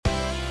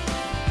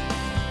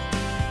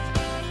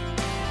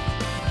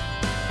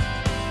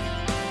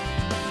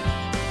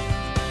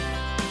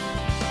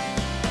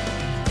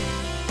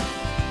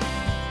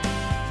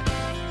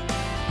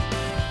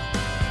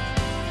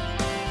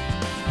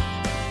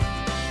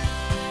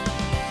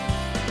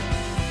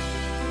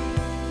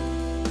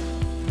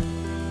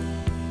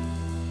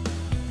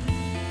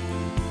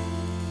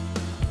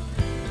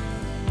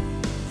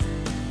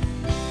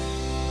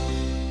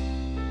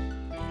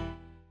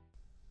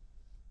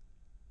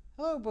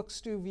Hello,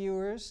 Bookstew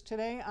viewers.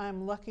 Today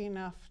I'm lucky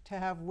enough to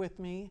have with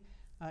me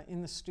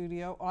in the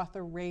studio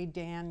author Ray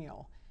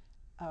Daniel.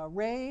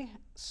 Ray,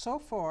 so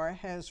far,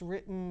 has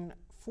written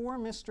 4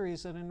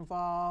 mysteries that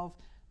involve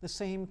the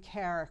same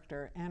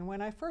character. And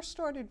when I first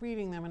started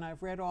reading them, and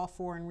I've read all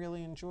 4 and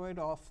really enjoyed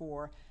all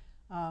 4,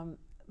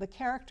 the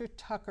character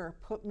Tucker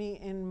put me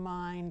in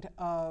mind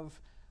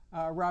of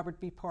Robert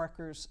B.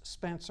 Parker's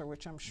Spencer,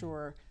 which I'm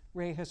sure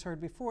Ray has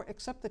heard before,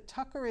 except that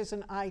Tucker is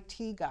an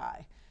IT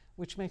guy,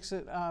 which makes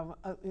it,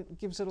 it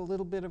gives it a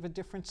little bit of a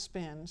different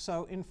spin.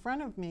 So in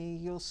front of me,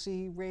 you'll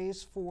see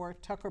Ray's 4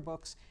 Tucker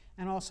books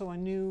and also a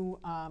new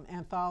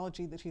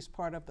anthology that he's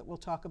part of that we'll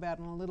talk about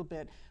in a little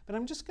bit. But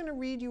I'm just going to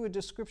read you a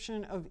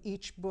description of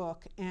each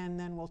book, and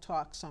then we'll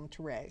talk some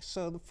to Ray.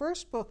 So the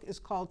first book is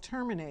called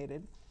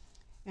Terminated,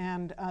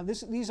 and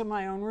these are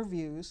my own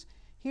reviews.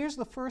 Here's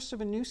the first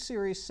of a new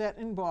series set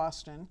in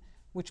Boston,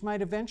 which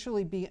might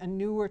eventually be a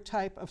newer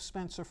type of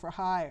Spencer for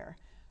hire.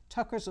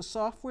 Tucker's a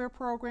software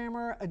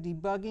programmer, a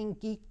debugging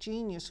geek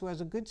genius who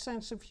has a good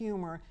sense of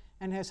humor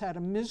and has had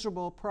a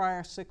miserable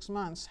prior 6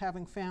 months,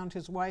 having found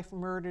his wife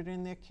murdered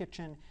in their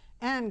kitchen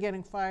and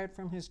getting fired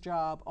from his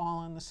job all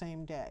on the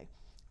same day.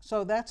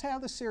 So that's how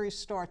the series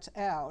starts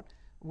out,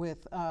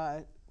 with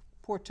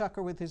poor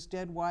Tucker with his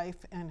dead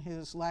wife and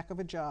his lack of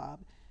a job.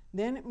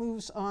 Then it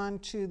moves on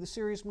to, the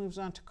series moves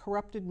on to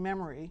Corrupted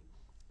Memory.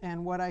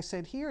 And what I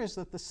said here is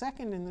that the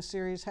second in the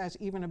series has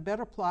even a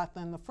better plot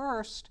than the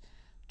first,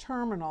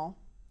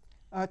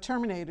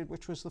 Terminated,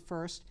 which was the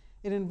first.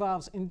 It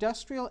involves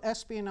industrial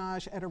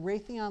espionage at a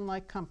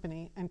Raytheon-like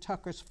company and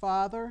Tucker's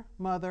father,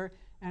 mother,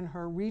 and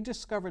her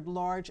rediscovered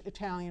large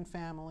Italian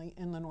family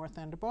in the North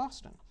End of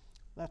Boston.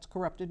 That's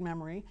Corrupted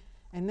Memory.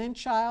 And then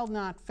Child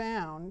Not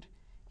Found.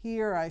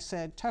 Here I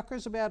said,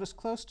 Tucker's about as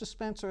close to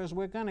Spencer as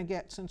we're going to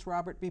get since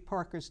Robert B.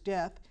 Parker's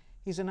death.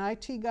 He's an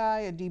IT guy,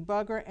 a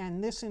debugger,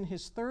 and this in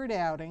his 3rd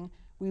outing,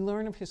 we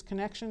learn of his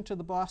connection to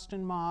the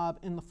Boston mob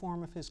in the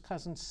form of his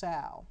cousin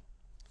Sal.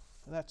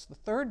 That's the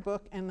 3rd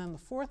book, and then the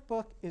 4th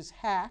book is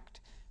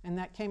Hacked, and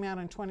that came out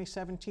in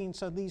 2017.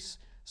 So these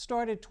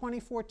started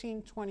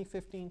 2014,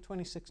 2015,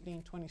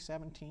 2016,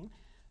 2017.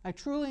 I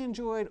truly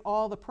enjoyed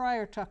all the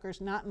prior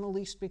Tuckers, not in the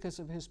least because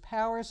of his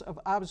powers of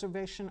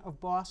observation of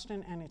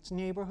Boston and its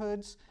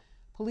neighborhoods,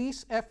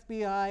 police,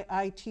 FBI,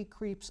 IT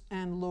creeps,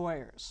 and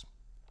lawyers.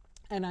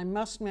 And I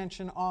must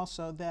mention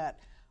also that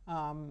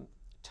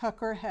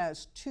Tucker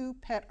has 2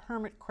 pet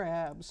hermit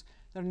crabs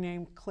that are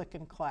named Click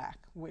and Clack,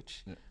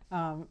 which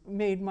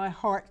made my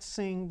heart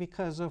sing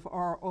because of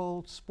our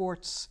old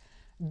sports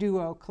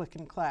duo, Click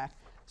and Clack.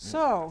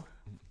 So,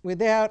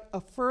 without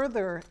a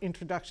further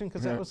introduction,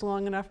 because that was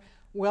long enough,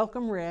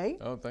 welcome, Ray.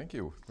 Oh, thank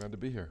you. Glad to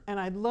be here. And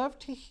I'd love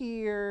to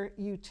hear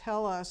you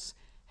tell us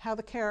how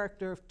the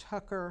character of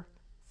Tucker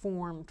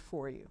formed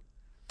for you.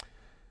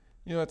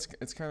 You know,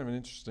 it's kind of an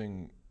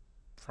interesting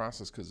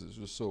process because it's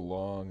just so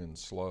long and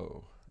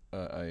slow.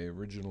 I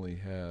originally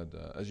had,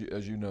 as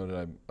you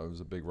noted, I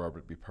was a big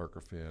Robert B. Parker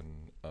fan.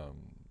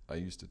 I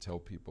used to tell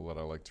people that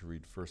I like to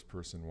read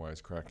first-person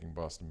wisecracking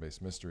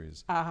Boston-based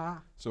mysteries.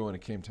 So when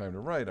it came time to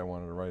write, I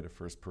wanted to write a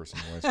first-person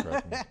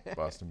wisecracking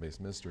Boston-based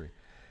mystery.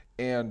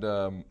 And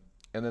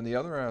then the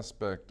other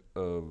aspect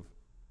of,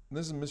 and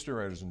this is mystery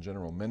writers in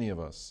general, many of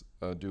us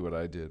do what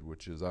I did,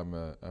 which is I'm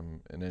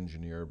an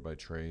engineer by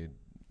trade,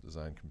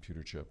 design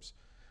computer chips.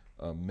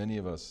 Many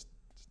of us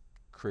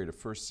create a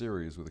first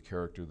series with a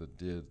character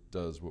that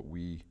does what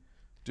we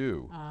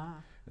do.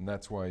 And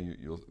that's why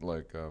you'll,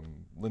 like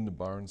Linda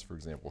Barnes, for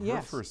example,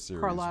 her first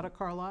series. Carlotta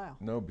Carlisle.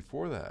 No,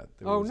 before that.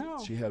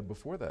 She had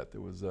before that,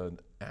 there was an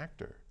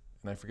actor.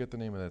 And I forget the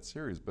name of that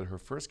series, but her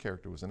first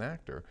character was an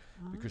actor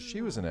because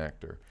she was an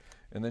actor.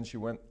 And then she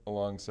went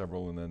along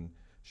several, and then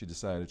she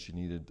decided she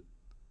needed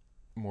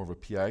more of a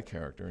PI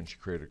character, and she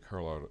created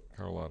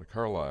Carlotta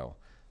Carlisle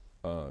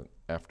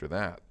after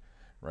that.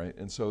 Right,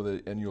 and so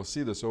and you'll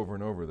see this over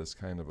and over, this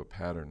kind of a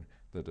pattern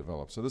that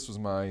develops. So this was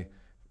my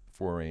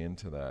foray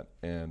into that,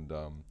 and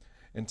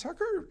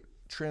Tucker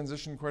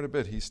transitioned quite a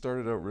bit. He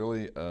started out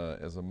really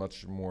as a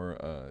much more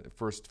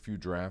first few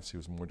drafts he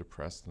was more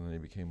depressed, and then he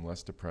became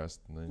less depressed.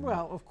 And then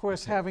well, of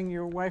course, having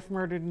your wife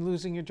murdered and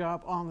losing your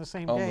job all on the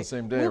same day. On the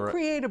same day, will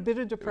create a bit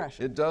of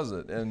depression. It does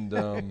it, and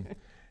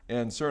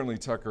and certainly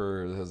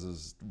Tucker has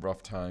his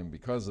rough time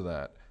because of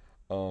that.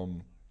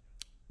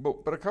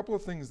 But a couple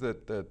of things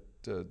that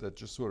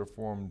just sort of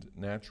formed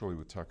naturally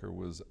with Tucker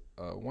was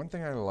one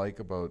thing I like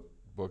about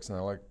books, and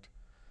I liked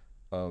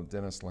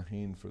Dennis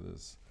Lehane for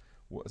this,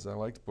 was I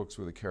liked books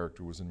where the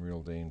character was in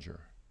real danger.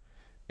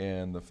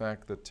 And the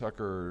fact that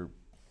Tucker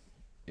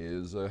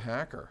is a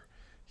hacker.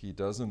 He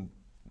doesn't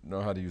know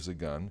how to use a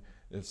gun.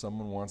 If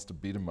someone wants to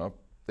beat him up,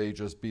 they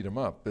just beat him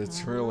up.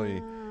 It's really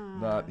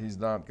not, he's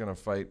not going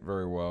to fight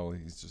very well.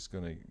 He's just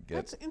going to get...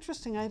 That's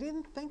interesting. I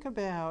didn't think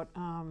about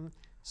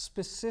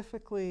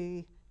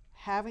specifically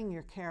having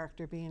your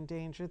character be in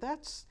danger.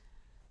 That's,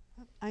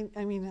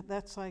 I mean,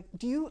 that's like,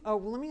 do you, well,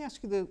 let me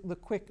ask you the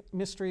quick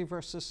mystery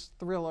versus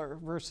thriller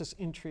versus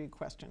intrigue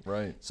question.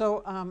 Right.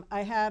 So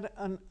I had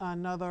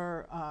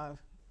another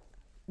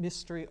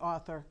mystery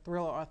author,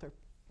 thriller author,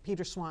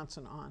 Peter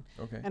Swanson on.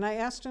 Okay. And I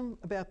asked him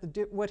about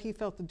what he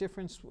felt the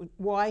difference,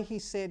 why he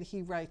said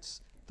he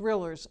writes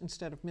thrillers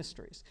instead of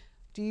mysteries.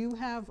 Do you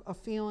have a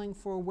feeling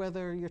for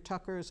whether your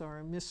Tuckers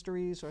are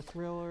mysteries or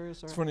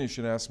thrillers? Or? It's funny you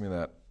should ask me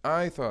that.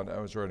 I thought I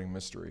was writing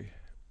mystery,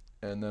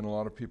 and then a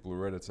lot of people who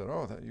read it said,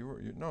 "Oh,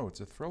 no,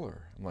 it's a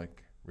thriller." I'm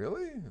like,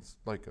 "Really? It's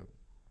like a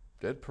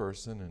dead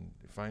person, and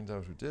you find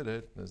out who did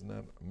it. Isn't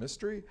that a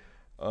mystery?"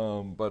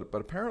 But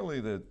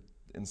apparently that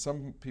in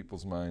some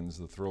people's minds,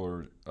 the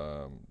thriller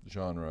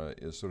genre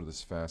is sort of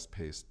this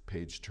fast-paced,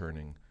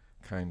 page-turning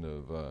kind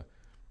of a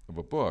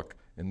book,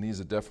 and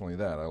these are definitely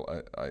that.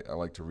 I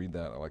like to read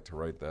that. I like to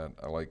write that.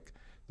 I like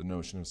the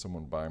notion of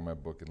someone buying my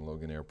book in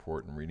Logan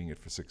Airport and reading it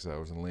for 6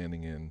 hours and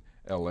landing in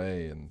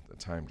L.A. and the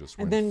time just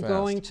went and then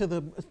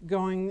fast.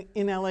 going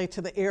in L.A.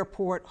 to the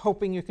airport,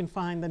 hoping you can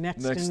find the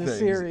next in the thing,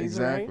 series.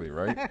 exactly,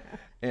 right?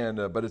 And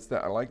but it's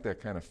that I like that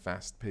kind of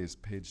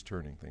fast-paced,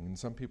 page-turning thing, and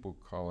some people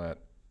call that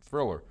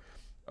thriller.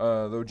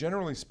 Though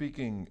generally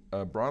speaking,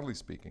 broadly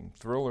speaking,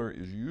 thriller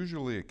is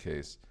usually a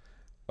case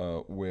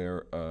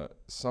where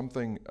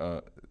something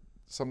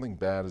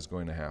bad is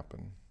going to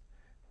happen,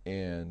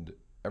 and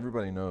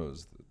everybody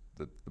knows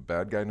that the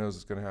bad guy knows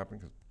it's going to happen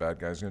because the bad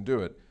guy's going to do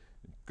it.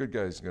 The good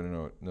guy's going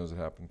to knows it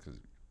happened because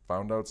he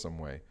found out some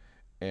way,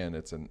 and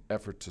it's an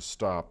effort to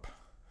stop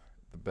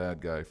the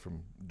bad guy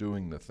from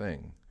doing the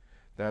thing.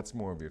 That's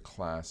more of your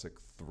classic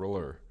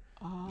thriller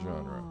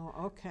genre.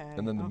 Oh, okay.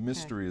 And then the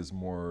mystery is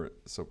more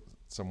so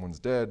someone's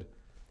dead.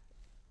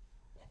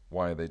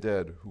 Why are they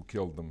dead? Who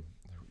killed them?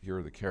 Here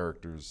are the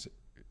characters,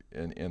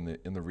 and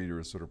the reader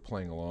is sort of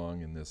playing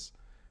along in this,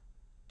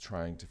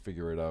 trying to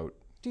figure it out.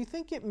 Do you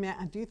think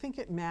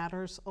it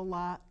matters a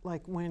lot?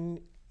 Like when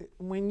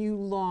you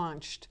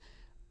launched,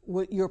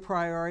 what your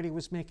priority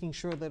was making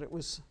sure that it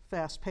was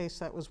fast-paced.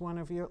 That was one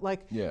of your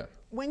Yeah.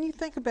 When you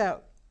think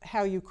about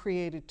how you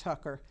created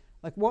Tucker,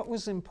 like what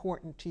was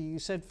important to you? You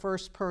said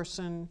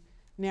first-person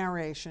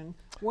narration.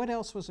 What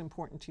else was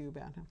important to you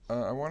about him?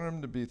 I wanted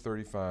him to be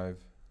 35.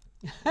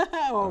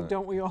 Oh,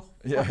 don't we all?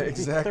 Yeah,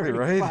 exactly,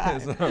 right?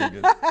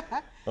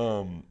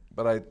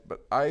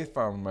 But I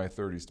found my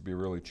 30s to be a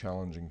really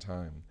challenging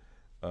time.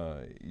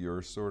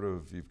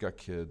 You've got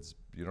kids,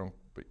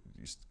 but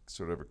you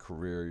sort of have a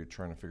career, you're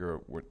trying to figure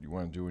out what you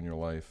want to do in your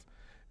life,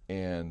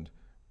 and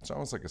it's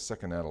almost like a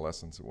second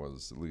adolescence, it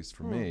was, at least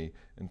for me,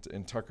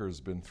 and Tucker's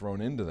been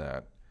thrown into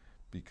that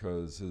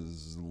because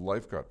his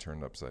life got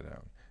turned upside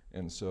down.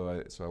 And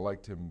so I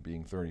liked him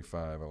being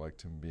 35, I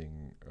liked him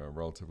being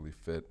relatively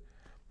fit.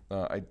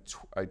 I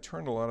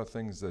turned a lot of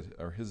things that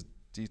are his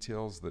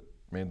details that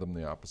made them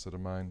the opposite of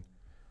mine.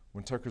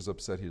 When Tucker's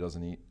upset, he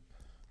doesn't eat.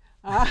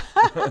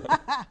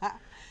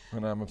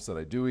 When I'm upset,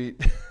 I do eat.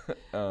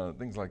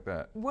 Things like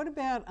that. What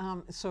about,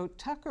 so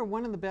Tucker,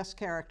 one of the best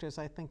characters,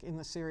 I think, in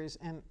the series,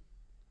 and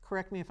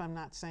correct me if I'm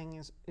not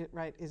saying it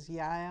right, is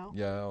Yael?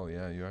 Yael,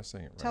 yeah, you are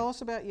saying it right. Tell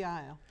us about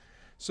Yael.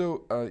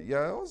 So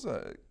Yael's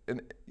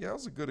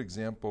a good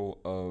example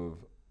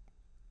of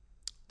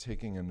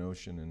taking a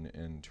notion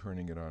and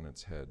turning it on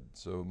its head.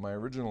 So my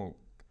original,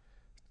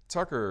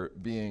 Tucker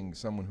being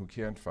someone who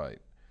can't fight,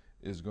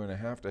 is going to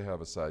have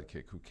a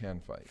sidekick who can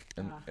fight.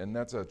 And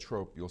that's a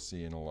trope you'll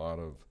see in a lot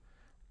of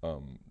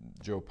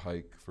Joe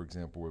Pike, for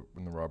example,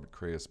 in the Robert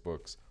Crais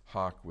books,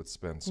 Hawk with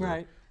Spencer.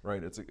 Right.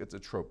 Right. It's a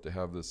trope to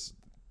have this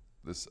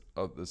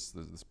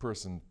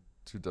person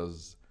who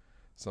does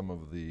some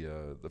of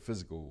the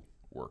physical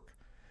work.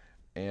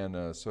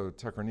 And so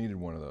Tucker needed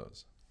one of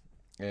those.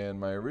 And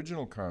my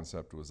original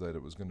concept was that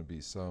it was going to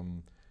be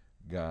some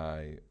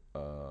guy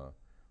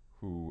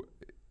who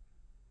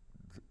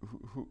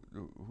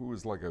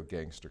was like a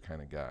gangster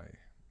kind of guy.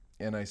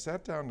 And I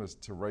sat down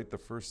to write the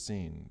first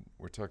scene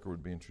where Tucker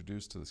would be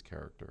introduced to this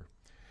character.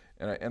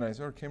 And I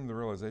sort of came to the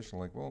realization,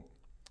 like, well,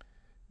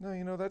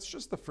 no, that's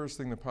just the first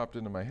thing that popped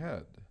into my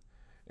head.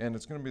 And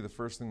it's going to be the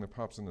first thing that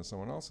pops into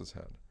someone else's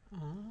head. Oh.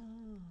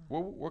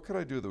 Well, what could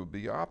I do that would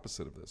be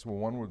opposite of this? Well,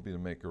 one would be to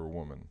make her a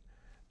woman.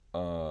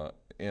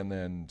 And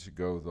then to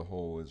go the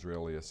whole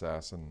Israeli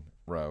assassin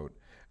route.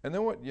 And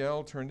then what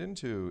Yael turned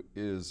into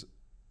is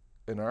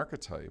an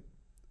archetype,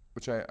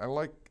 which I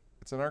like.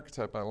 It's an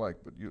archetype I like,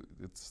 but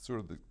it's sort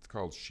of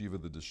called Shiva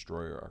the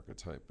Destroyer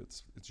archetype.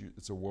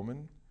 It's a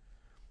woman.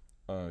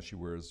 She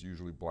wears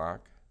usually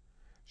black.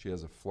 She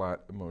has a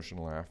flat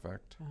emotional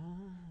affect.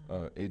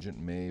 Agent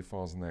May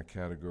falls in that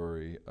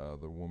category.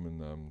 The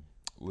woman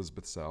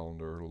Elizabeth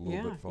Salander a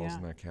little bit falls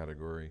in that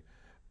category.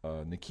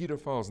 Nikita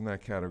falls in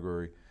that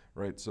category,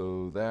 right?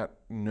 So that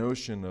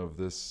notion of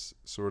this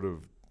sort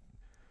of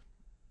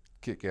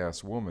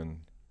kick-ass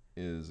woman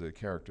is a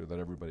character that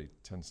everybody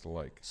tends to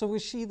like. So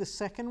was she the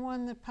second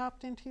one that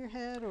popped into your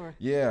head, or?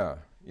 Yeah.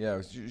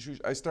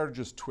 I started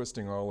just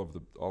twisting all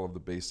of the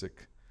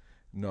basic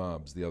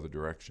knobs the other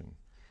direction.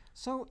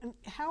 So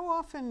how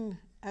often,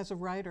 as a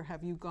writer,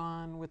 have you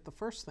gone with the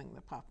first thing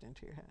that popped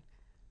into your head?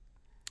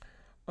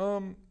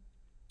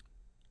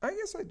 I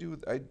guess I do.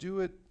 I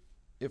do it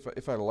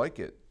if I like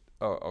it.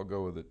 I'll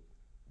go with it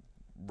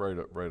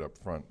right up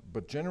front.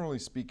 But generally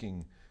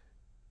speaking,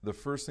 the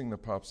first thing that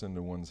pops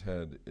into one's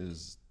head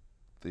is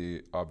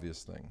the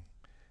obvious thing.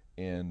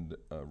 And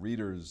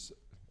readers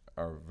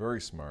are very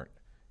smart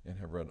and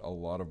have read a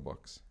lot of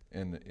books.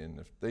 And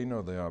if they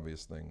know the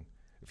obvious thing,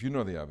 if you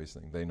know the obvious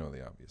thing, they know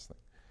the obvious thing.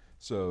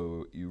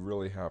 So you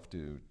really have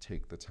to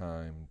take the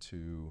time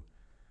to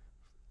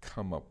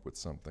come up with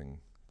something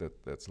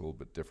that's a little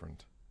bit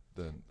different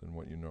than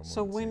what you normally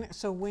see.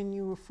 So when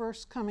you were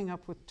first coming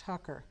up with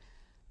Tucker,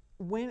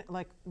 where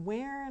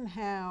and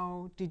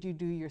how did you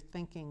do your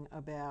thinking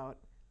about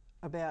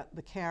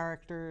the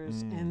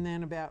characters, and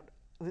then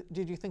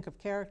did you think of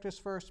characters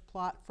first,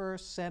 plot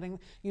first, setting?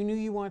 You knew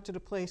you wanted to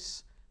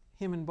place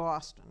him in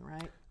Boston,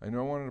 right? I knew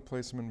I wanted to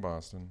place him in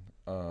Boston.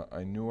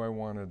 I knew I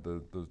wanted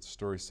the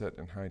story set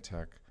in high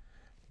tech.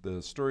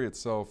 The story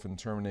itself in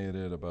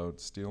Terminated about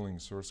stealing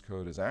source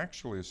code is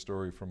actually a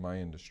story from my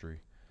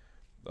industry.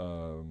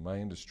 My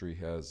industry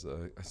has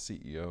a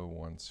CEO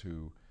once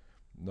who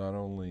not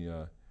only,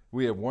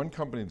 we have one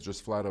company that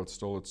just flat out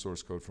stole its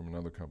source code from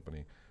another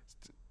company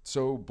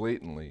so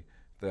blatantly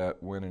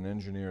that when an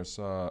engineer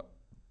saw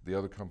the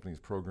other company's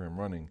program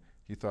running,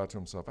 he thought to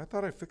himself, I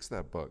thought I fixed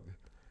that bug.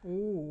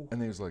 Ooh.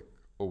 And he was like,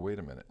 oh, wait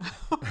a minute.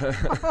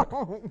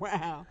 Oh,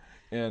 wow.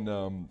 And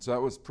so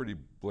that was pretty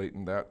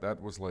blatant.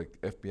 That was like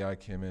FBI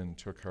came in,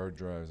 took hard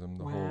drives, and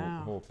the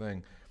whole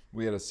thing.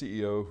 We had a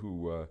CEO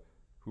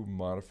who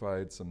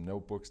modified some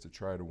notebooks to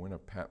try to win a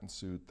patent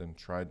suit, then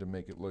tried to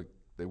make it look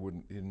he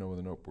didn't know where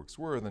the notebooks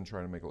were, then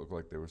tried to make it look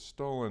like they were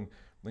stolen,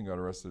 then got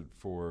arrested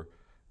for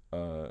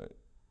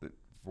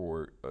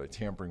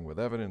tampering with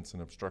evidence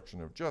and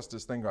obstruction of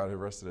justice, then got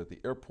arrested at the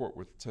airport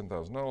with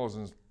 $10,000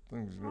 and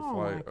things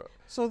going to fly.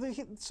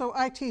 So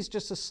IT is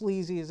just as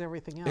sleazy as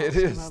everything else. It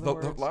is.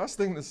 The last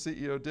thing the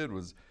CEO did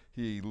was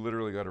he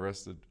literally got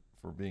arrested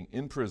for being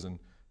in prison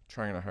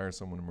trying to hire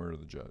someone to murder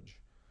the judge.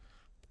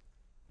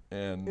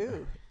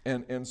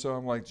 And so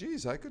I'm like,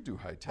 geez, I could do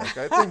high tech.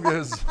 I think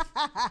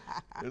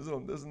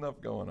there's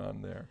enough going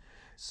on there.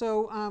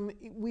 So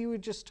we were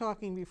just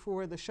talking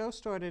before the show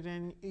started,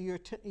 and you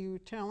were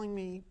telling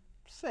me,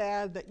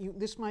 sad, that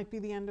this might be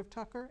the end of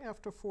Tucker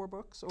after 4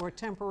 books, or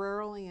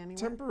temporarily anyway.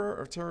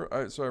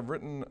 So I've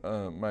written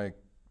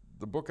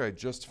the book I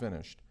just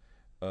finished.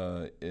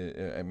 I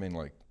mean,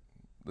 like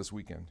this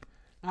weekend,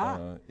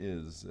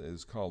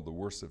 is called The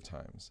Worst of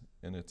Times,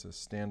 and it's a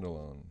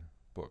standalone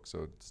book,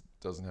 so it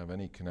doesn't have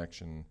any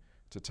connection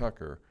to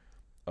Tucker.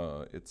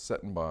 It's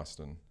set in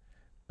Boston,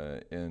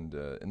 and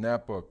in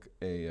that book,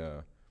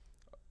 a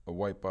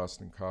white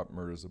Boston cop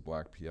murders a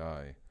black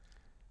PI.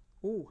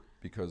 Ooh.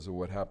 Because of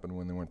what happened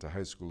when they went to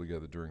high school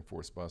together during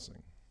forced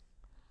busing.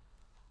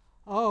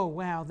 Oh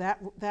wow,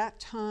 that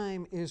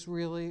time is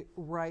really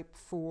ripe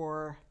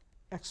for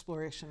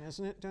exploration,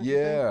 isn't it? Don't you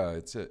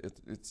think?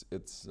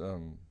 It's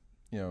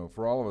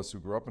for all of us who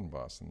grew up in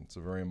Boston, it's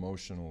a very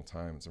emotional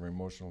time. It's a very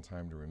emotional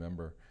time to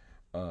remember,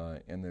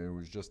 and there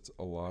was just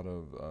a lot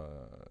of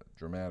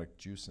dramatic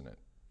juice in it.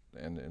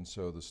 And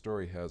so the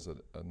story has a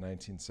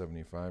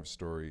 1975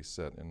 story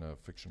set in a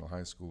fictional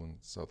high school in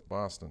South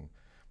Boston,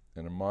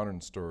 and a modern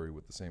story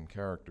with the same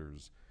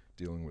characters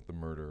dealing with the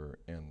murder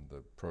and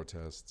the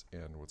protests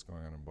and what's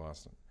going on in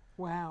Boston.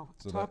 Wow.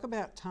 So talk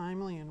about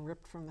timely and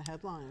ripped from the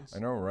headlines. I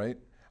know, right?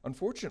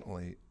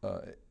 Unfortunately,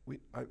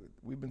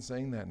 we've been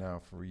saying that now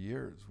for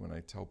years when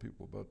I tell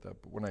people about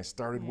that. But when I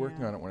started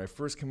working on it, when I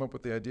first came up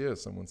with the idea,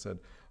 someone said,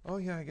 oh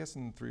yeah, I guess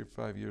in 3 or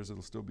 5 years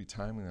it'll still be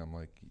timely. I'm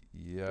like,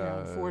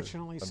 yeah.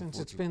 Unfortunately, since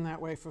it's been that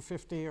way for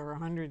 50 or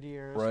 100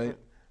 years. Right.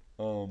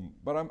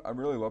 But I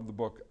really love the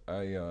book.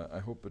 I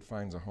hope it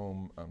finds a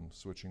home. I'm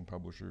switching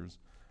publishers.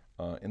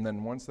 And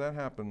then once that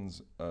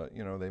happens,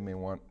 they may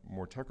want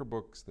more Tucker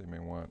books. They may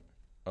want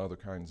other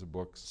kinds of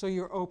books. So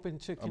you're open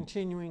to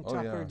continuing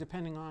Tucker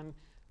depending on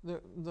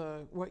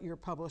the what your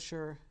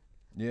publisher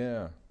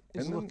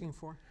is looking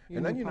for.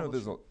 And then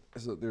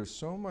there's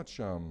so much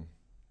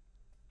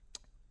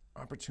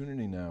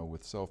opportunity now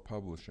with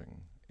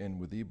self-publishing and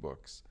with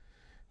ebooks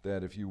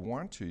that if you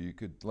want to, you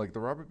could, like the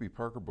Robert B.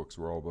 Parker books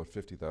were all about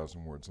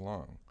 50,000 words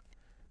long.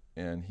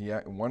 And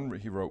one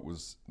he wrote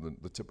was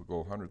the typical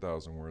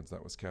 100,000 words.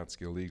 That was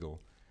Catskill Eagle.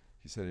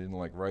 He said he didn't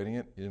like writing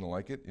it, he didn't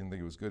like it, he didn't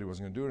think it was good, he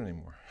wasn't going to do it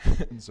anymore.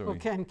 And so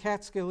and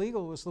Catskill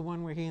Eagle was the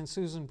one where he and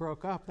Susan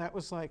broke up. That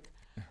was like,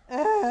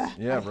 I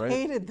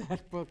hated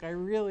that book. I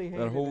really hated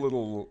that whole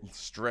little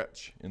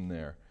stretch in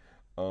there.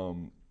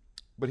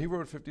 But he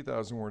wrote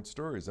 50,000 word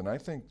stories, and I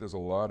think there's a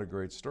lot of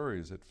great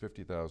stories at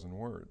 50,000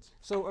 words.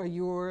 So are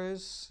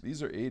yours?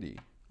 These are 80.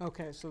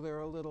 Okay, so they're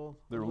a little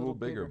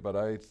bigger. But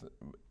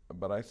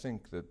I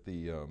think that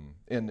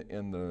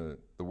the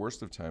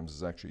Worst of Times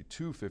is actually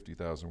 2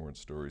 50,000 word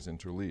stories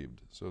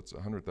interleaved. So it's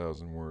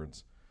 100,000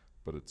 words,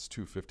 but it's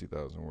 2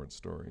 50,000 word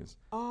stories.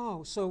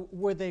 Oh, so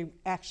were they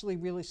actually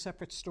really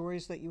separate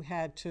stories that you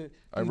had to?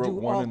 I wrote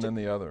one and then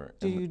the other.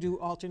 Do you do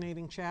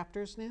alternating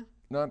chapters now?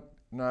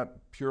 Not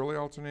purely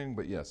alternating,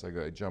 but yes,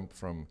 I jump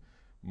from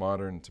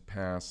modern to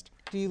past.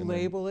 Do you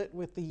label it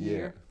with the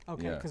year? Yeah.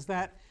 Okay, because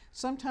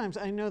sometimes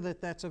I know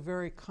that's a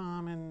very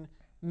common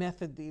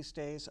method these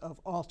days of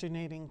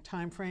alternating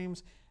time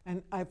frames,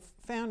 And I've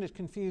found it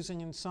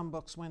confusing in some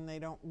books when they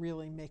don't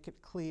really make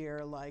it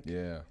clear, like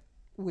Yeah.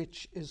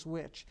 which is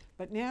which.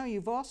 But now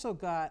you've also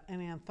got an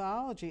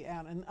anthology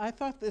out, and I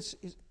thought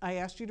I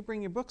asked you to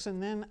bring your books,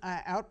 and then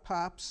out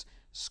pops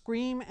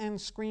Scream and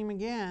Scream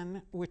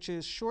Again, which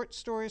is short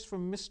stories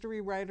from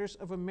mystery writers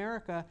of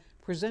America,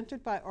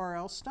 presented by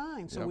R.L.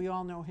 Stine. So Yep. we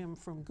all know him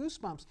from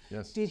Goosebumps.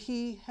 Yes. Did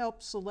he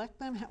help select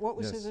them? What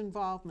was Yes. his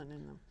involvement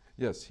in them?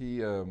 Yes, he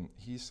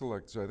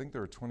selected, so I think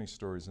there are 20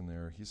 stories in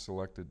there. He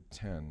selected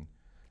 10,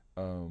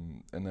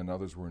 and then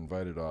others were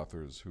invited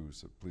authors who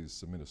said, please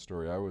submit a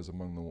story. I was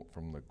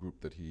from the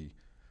group that he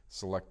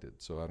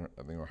selected, so I think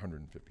there were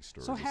 150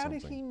 stories So or how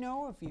did something. he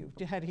know of you?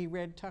 Had he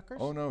read Tucker's?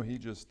 Oh no,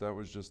 that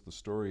was just the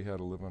story had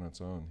to live on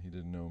its own. He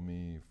didn't know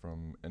me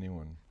from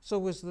anyone. So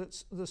was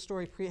the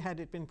story, had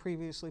it been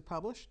previously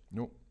published?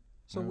 Nope.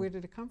 So No. where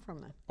did it come from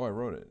then? Oh, I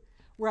wrote it.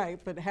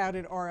 Right, but how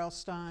did R.L.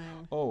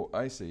 Stine? Oh,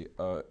 I see.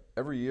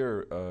 Every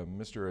year,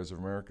 Mystery Writers of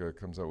America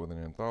comes out with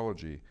an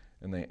anthology,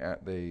 and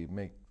they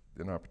make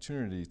an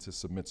opportunity to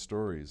submit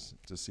stories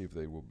to see if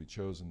they will be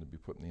chosen to be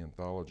put in the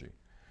anthology.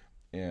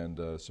 And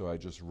so I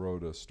just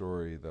wrote a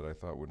story that I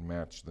thought would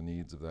match the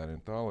needs of that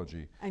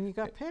anthology. And you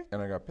got picked?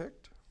 And I got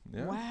picked.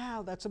 Yeah.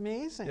 Wow, that's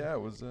amazing. Yeah, it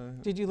was.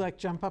 Did you like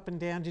jump up and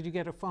down? Did you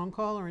get a phone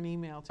call or an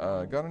email?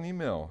 I got an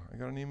email.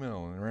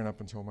 I ran up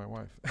and told my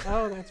wife.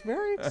 Oh, that's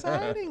very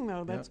exciting,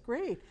 though. That's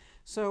great.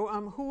 So,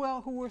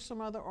 who were some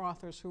other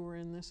authors who were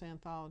in this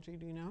anthology?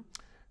 Do you know?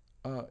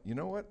 You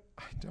know what?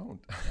 I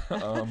don't.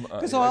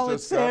 Because all it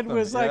said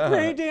was like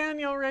Ray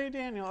Daniel, Ray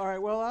Daniel. All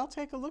right. Well, I'll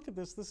take a look at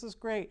this. This is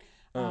great.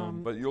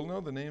 But you'll know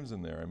the names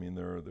in there. I mean,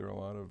 there are a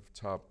lot of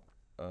top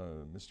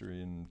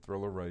mystery and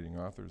thriller writing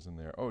authors in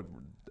there. Oh,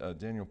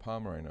 Daniel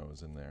Palmer, I know,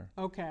 is in there.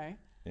 Okay.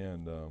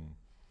 And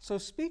So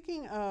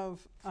speaking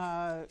of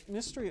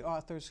mystery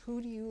authors,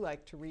 who do you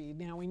like to read?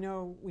 Now we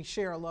know we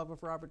share a love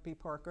of Robert B.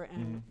 Parker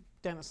and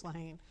Dennis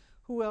Lehane.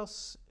 Who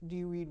else do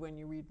you read when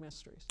you read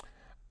mysteries?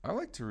 I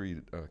like to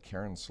read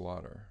Karen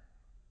Slaughter.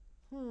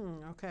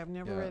 Okay, I've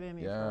never read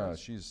any of Yeah, hers.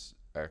 she's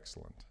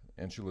excellent,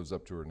 and she lives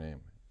up to her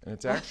name. And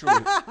it's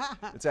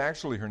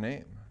actually her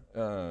name.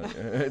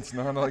 It's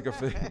not like a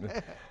thing.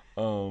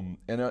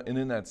 And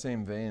in that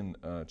same vein,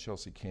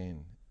 Chelsea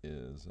Kane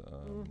is.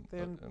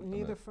 They're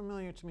neither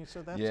familiar to me,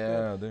 so that's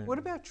yeah, good. What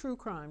about true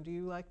crime? Do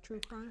you like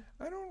true crime?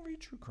 I don't read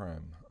true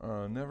crime.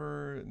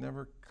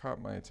 Never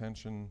caught my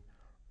attention.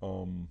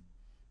 You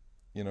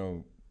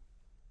know,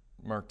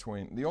 Mark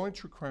Twain. The only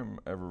true crime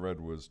I ever read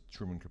was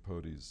Truman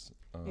Capote's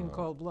In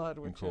Cold Blood,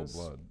 In which Cold is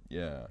Blood.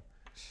 Yeah.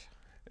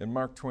 And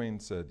Mark Twain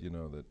said, you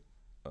know, that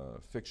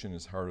fiction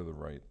is harder to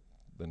write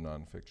than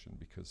nonfiction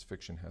because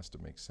fiction has to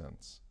make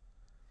sense.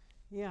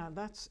 yeah,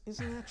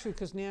 isn't that true?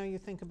 Because now you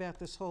think about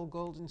this whole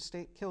Golden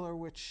State Killer,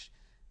 which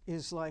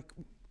is like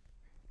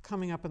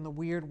coming up in the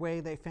weird way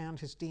they found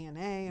his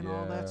DNA and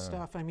all that Yeah.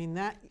 stuff. I mean,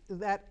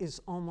 that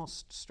is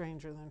almost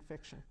stranger than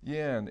fiction.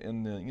 Yeah,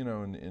 and you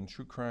know, in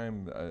true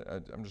crime,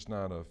 I'm just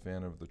not a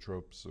fan of the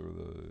tropes or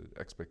the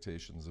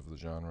expectations of the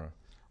genre.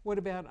 What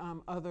about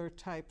other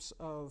types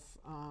of,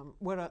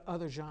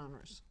 other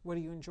genres? What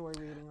do you enjoy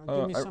reading? Or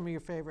give me some of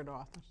your favorite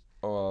authors.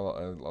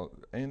 Oh,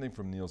 anything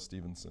from Neil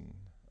Stephenson,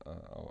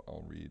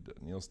 I'll read.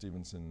 Neil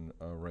Stephenson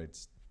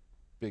writes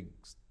big,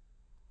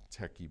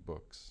 techie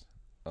books.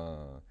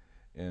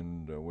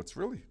 And what's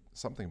really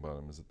something about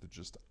him is that they're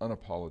just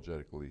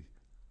unapologetically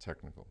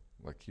technical.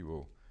 Like he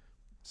will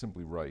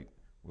simply write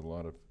with a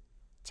lot of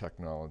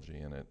technology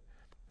in it,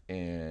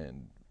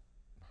 and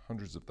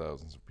hundreds of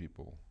thousands of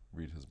people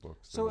read his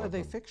books. So are love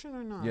they them. fiction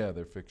or not? Yeah,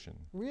 they're fiction.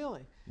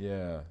 Really?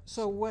 Yeah.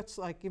 So what's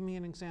like, give me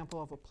an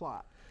example of a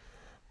plot.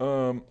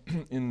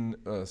 In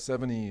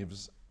Seven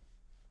Eves,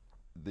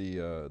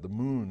 the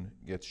moon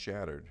gets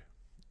shattered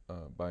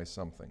by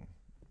something.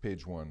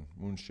 Page 1,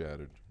 moon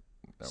shattered.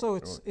 So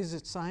is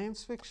it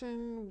science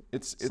fiction?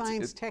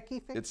 Science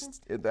techie fiction?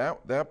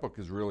 That book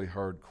is really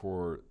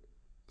hardcore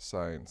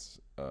science,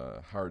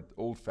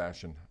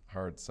 old-fashioned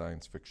hard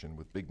science fiction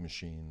with big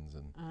machines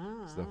and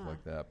stuff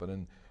like that. But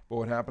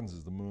what happens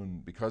is the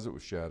moon, because it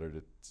was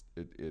shattered,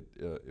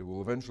 it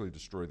will eventually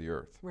destroy the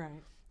Earth.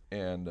 Right.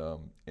 And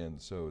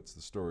so it's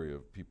the story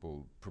of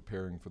people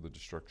preparing for the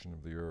destruction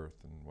of the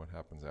Earth and what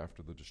happens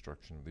after the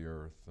destruction of the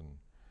Earth. And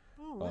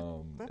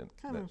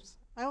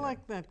I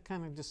like that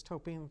kind of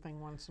dystopian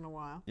thing once in a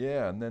while.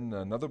 yeah, and then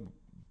another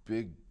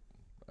big.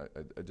 I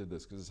did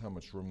this because this is how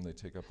much room they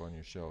take up on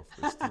your shelf.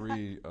 There's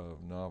 3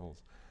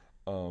 novels.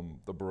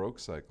 The Baroque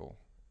Cycle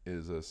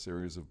is a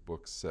series of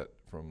books set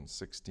from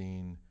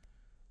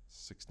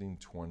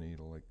 1620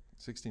 to like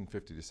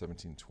 1650 to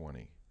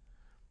 1720,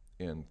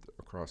 and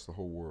across the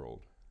whole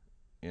world.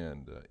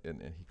 And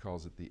he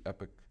calls it the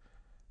epic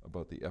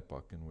about the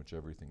epoch in which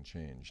everything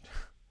changed.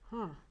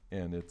 Huh.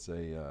 And it's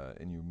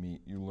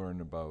you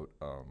learn about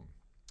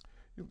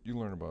you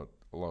learn about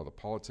a lot of the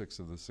politics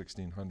of the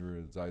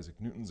 1600s. Isaac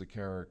Newton's a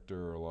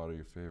character. A lot of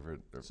your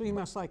favorite. So you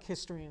must like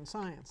history and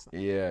science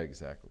then. Yeah,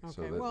 exactly.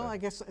 Okay. So Well, I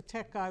guess a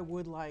tech guy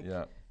would like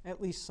yeah.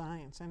 at least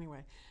science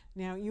anyway.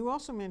 Now, you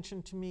also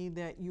mentioned to me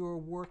that you're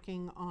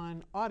working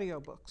on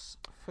audiobooks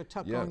for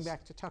Tucker, going Yes.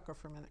 back to Tucker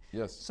for a minute.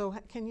 Yes. So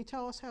can you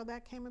tell us how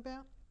that came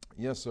about?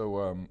 Yeah,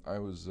 so I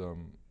was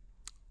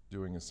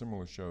doing a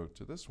similar show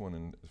to this one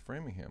in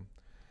Framingham.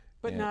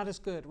 But And not as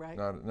good, right?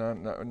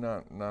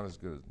 Not as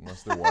good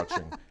unless they're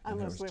watching. And it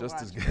Unless was they're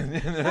just as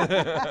good.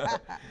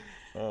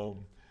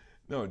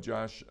 No,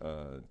 Josh,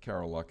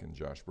 Carol Luck and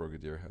Josh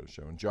Brogadier had a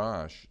show, and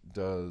Josh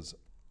does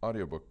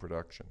audiobook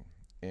production,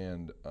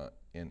 and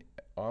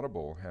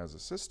Audible has a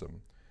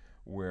system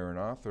where an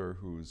author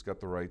who's got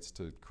the rights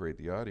to create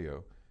the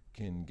audio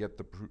can get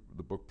the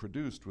book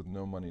produced with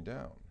no money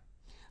down.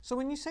 So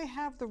when you say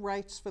have the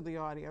rights for the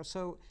audio,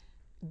 so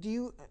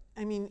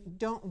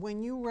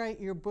when you write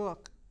your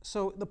book,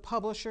 so the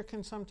publisher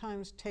can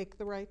sometimes take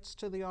the rights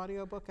to the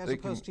audiobook as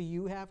opposed to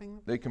you having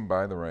them? They can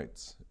buy the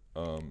rights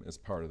as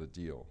part of the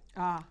deal.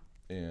 Ah.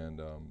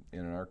 And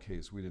in our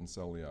case, we didn't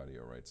sell the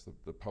audio rights.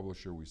 The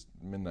publisher,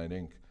 Midnight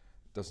Ink,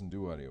 doesn't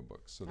do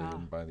audiobooks, so they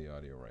didn't buy the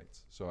audio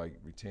rights. So I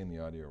retained the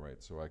audio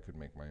rights so I could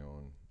make my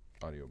own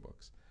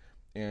audiobooks.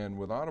 And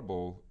with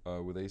Audible,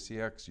 with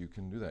ACX, you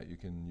can do that. You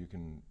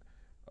can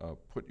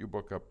put your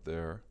book up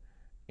there,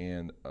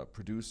 and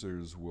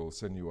producers will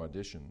send you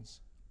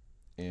auditions,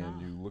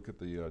 and you look at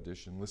the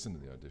audition, listen to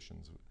the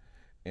auditions,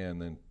 and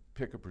then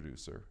pick a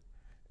producer.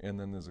 And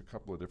then there's a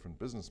couple of different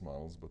business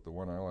models, but the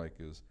one I like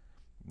is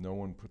no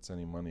one puts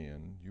any money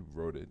in. You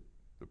wrote it,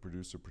 the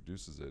producer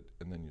produces it,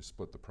 and then you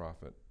split the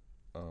profit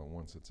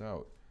once it's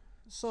out.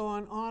 So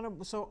on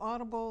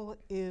Audible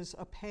is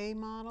a pay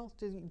model.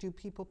 Do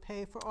people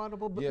pay for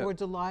Audible, Yeah. or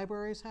do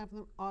libraries have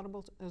them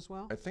Audible as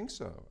well? I think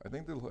so. I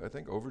think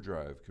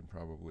Overdrive can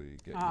probably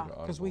get you to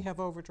Audible. Because we have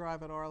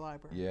Overdrive at our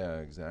library. Yeah,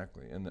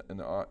 exactly. And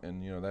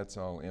you know, that's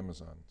all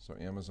Amazon. So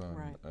Amazon.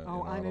 Right. And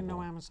I didn't know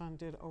Audible. Amazon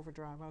did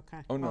Overdrive.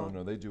 Okay. Oh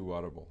no, they do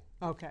Audible.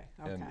 Okay.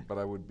 Okay. But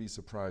I would be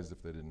surprised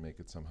if they didn't make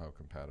it somehow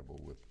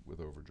compatible with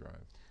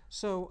Overdrive.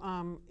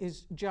 So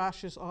is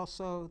Josh is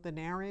also the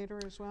narrator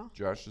as well?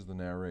 Josh is the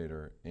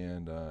narrator,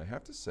 and I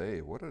have to say,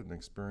 what an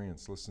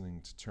experience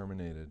listening to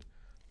Terminated.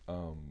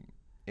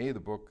 The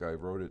book, I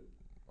wrote it,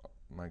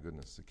 my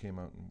goodness, it came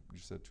out in, you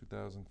said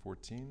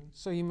 2014?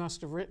 So you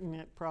must have written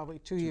it probably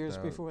 2 years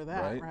before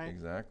that, right?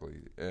 Exactly.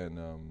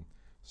 And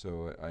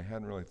so I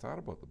hadn't really thought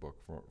about the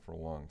book for a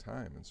long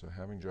time, and so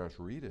having Josh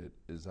read it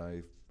is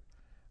I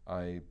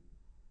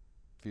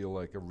feel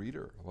like a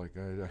reader. Like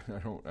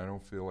I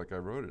don't feel like I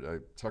wrote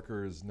it.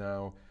 Tucker is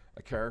now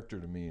a character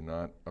to me,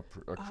 not a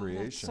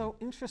creation. That's so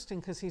interesting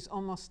because he's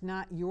almost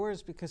not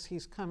yours because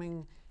he's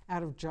coming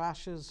out of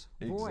Josh's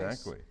voice.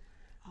 Exactly.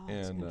 Oh,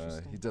 that's And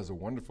interesting. he does a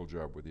wonderful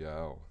job with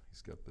Yael.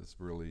 He's got this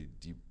really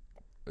deep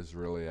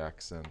Israeli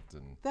accent,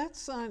 and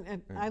That's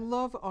I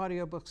love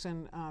audiobooks,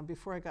 and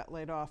before I got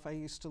laid off, I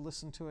used to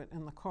listen to it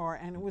in the car,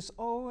 and it was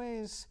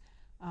always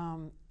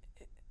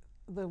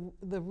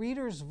the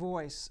reader's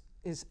voice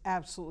is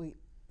absolutely,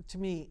 to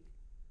me,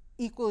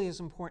 equally as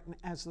important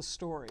as the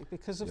story,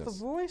 because if the Yes.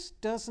 voice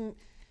doesn't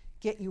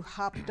get you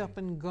hopped up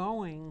and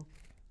going,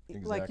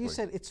 like you Exactly.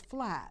 said, it's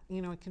flat.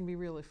 You know, it can be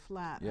really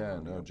flat. yeah,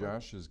 an no, audiobook.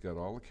 Josh has got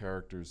all the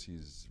characters.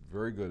 He's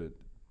very good at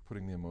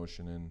putting the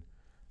emotion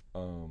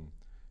in.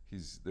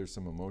 There's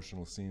some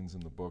emotional scenes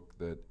in the book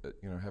that,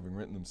 having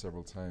written them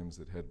several times,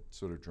 that had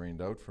sort of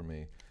drained out for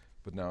me,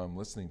 but now I'm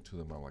listening to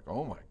them, I'm like,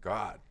 oh my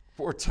God,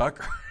 poor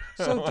Tucker.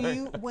 So do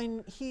you,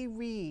 when he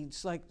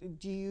reads, like,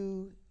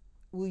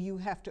 will you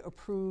have to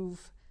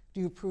approve,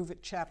 do you approve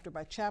it chapter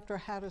by chapter?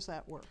 How does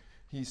that work?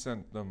 He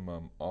sent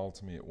them all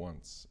to me at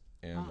once,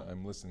 and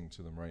I'm listening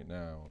to them right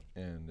now.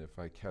 And if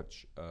I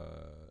catch,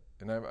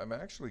 and I've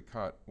actually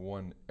caught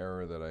one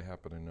error that I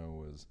happen to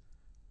know was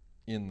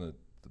in the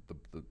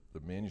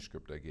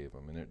manuscript I gave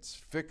him, and it's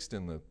fixed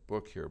in the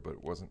book here, but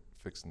it wasn't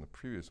fixed in the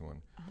previous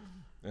one.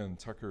 And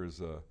Tucker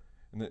is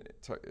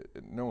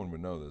no one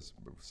would know this,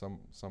 but some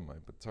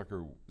might. But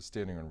Tucker is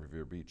standing on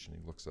Revere Beach, and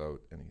he looks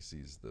out and he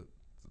sees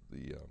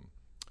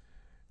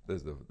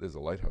there's a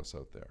lighthouse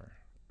out there,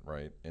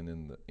 right?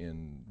 And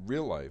in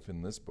real life,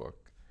 in this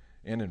book,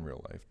 and in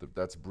real life,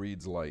 that's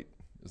Breed's Light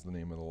is the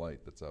name of the light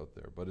that's out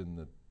there. But in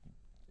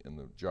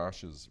the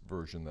Josh's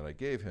version that I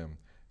gave him,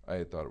 I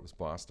had thought it was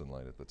Boston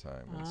Light at the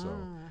time, and so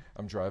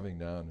I'm driving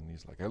down, and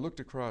he's like, "I looked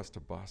across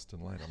to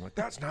Boston Light." I'm like,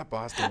 "That's not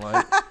Boston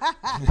Light."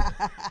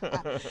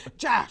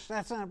 Josh,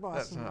 that's not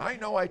Boston. I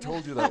know I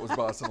told you that was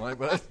Boston Light,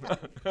 but that's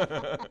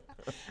not.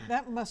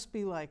 That must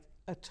be like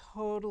a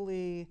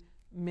totally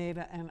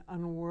an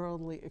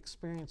unworldly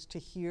experience to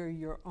hear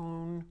your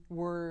own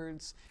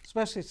words,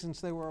 especially since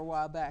they were a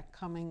while back,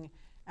 coming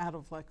out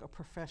of like a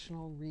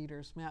professional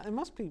reader's mouth. It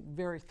must be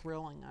very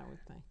thrilling, I would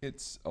think.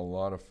 It's a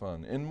lot of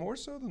fun, and more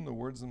so than the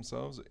words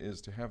themselves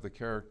is to have the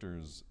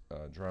characters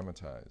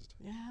dramatized.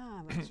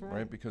 Yeah, that's right.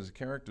 Right, because the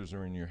characters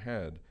are in your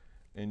head,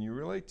 and you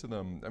relate to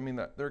them. I mean,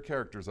 there are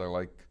characters I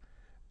like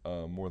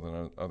more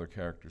than other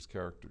characters.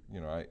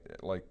 I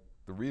like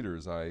the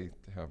readers. I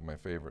have my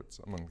favorites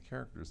among the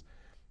characters,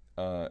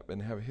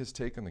 and have his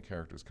take on the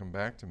characters come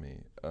back to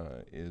me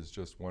is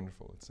just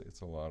wonderful. It's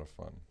a lot of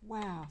fun.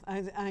 Wow.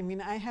 I mean,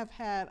 I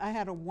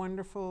had a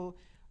wonderful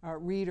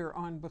reader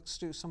on Book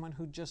Stew, someone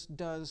who just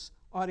does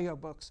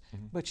audiobooks,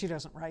 but she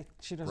doesn't write.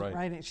 She doesn't Right.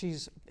 write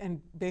it.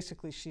 And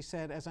basically she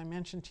said, as I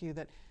mentioned to you,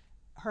 that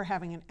her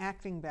having an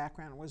acting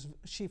background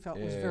she felt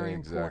was very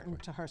important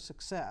Exactly. to her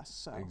success.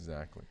 So.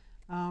 Exactly.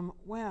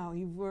 Wow,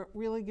 you've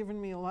really given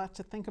me a lot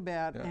to think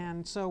about. Yeah.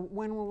 And so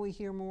when will we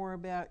hear more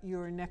about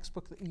your next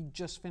book that you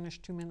just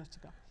finished 2 minutes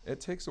ago? It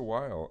takes a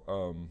while.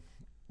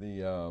 We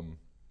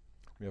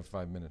have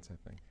 5 minutes, I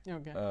think.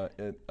 Okay.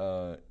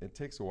 It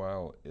takes a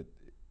while.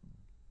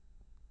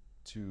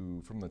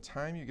 From the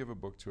time you give a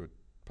book to a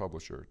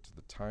publisher to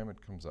the time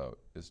it comes out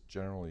is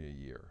generally a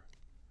year.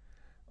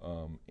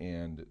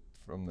 And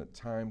from the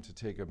time to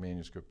take a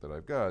manuscript that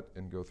I've got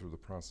and go through the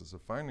process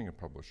of finding a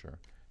publisher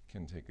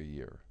can take a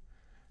year.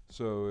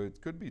 So it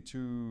could be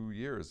 2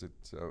 years.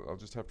 I'll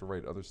just have to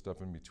write other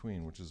stuff in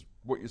between, which is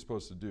what you're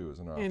supposed to do as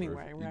an author.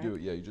 Anyway, you right. do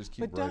it, yeah, you just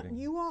keep But writing.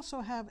 you also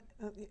have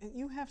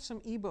you have some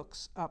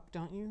ebooks up,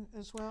 don't you,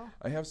 as well?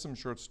 I have some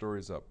short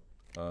stories up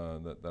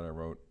that I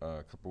wrote,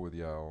 a couple with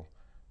Yao.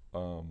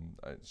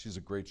 She's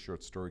a great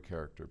short story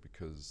character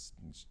because,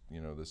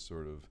 this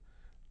sort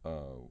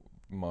of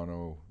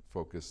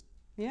mono-focused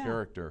Yeah.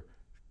 character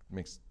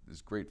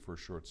is great for a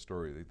short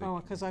story.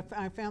 Because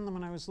I found them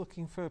when I was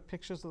looking for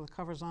pictures of the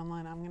covers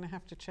online. I'm going to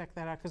have to check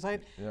that out because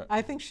Yeah.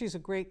 I think she's a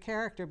great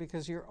character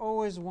because you're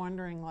always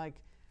wondering, like,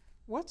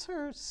 what's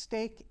her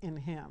stake in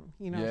him?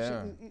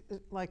 Yeah.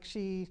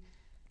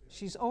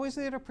 She's always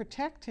there to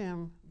protect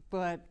him,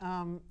 but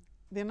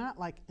they're not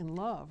like in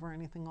love or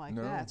anything like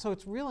No. that. So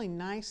it's really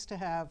nice to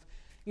have,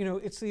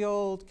 it's the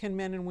old, can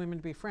men and women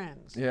be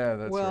friends? Yeah,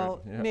 that's well,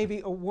 right. Yeah.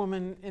 maybe a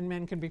woman and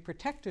men can be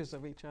protectors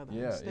of each other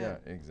Yeah,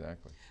 instead. yeah,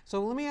 exactly.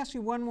 So let me ask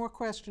you one more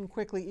question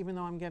quickly, even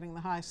though I'm getting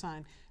the high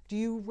sign. Do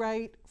you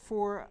write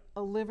for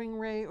a living,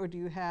 Ray, or do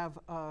you have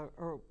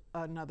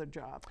another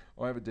job?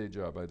 Oh, I have a day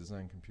job. I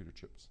design computer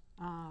chips.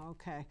 Ah,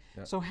 okay.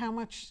 Yeah. So how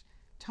much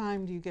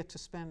time do you get to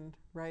spend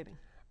writing?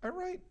 I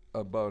write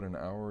about an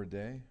hour a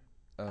day.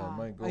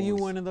 My goal Are you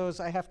is- one of those,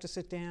 I have to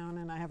sit down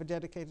and I have a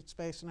dedicated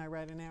space and I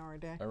write an hour a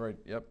day? I write,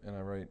 yep, and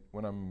I write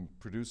when I'm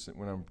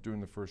doing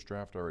the first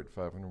draft. I write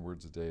 500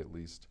 words a day at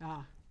least,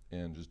 Ah,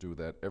 and just do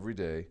that every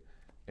day.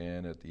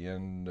 And at the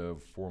end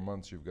of 4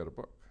 months, you've got a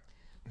book.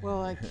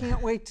 well, I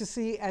can't wait to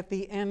see at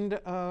the end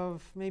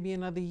of maybe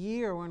another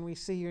year when we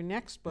see your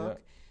next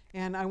book.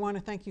 And I want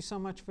to thank you so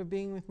much for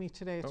being with me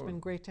today. It's Oh. been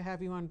great to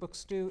have you on Book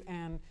Stew.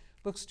 And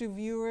Book Stew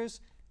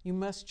viewers, you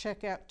must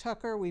check out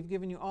Tucker. We've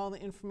given you all the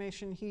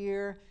information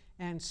here.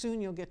 And soon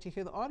you'll get to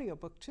hear the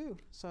audiobook too.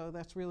 So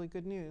that's really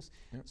good news.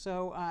 Yep.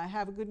 So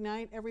have a good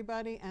night,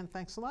 everybody. And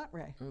thanks a lot,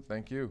 Ray. Oh,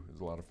 thank you. It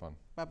was a lot of fun.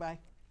 Bye-bye.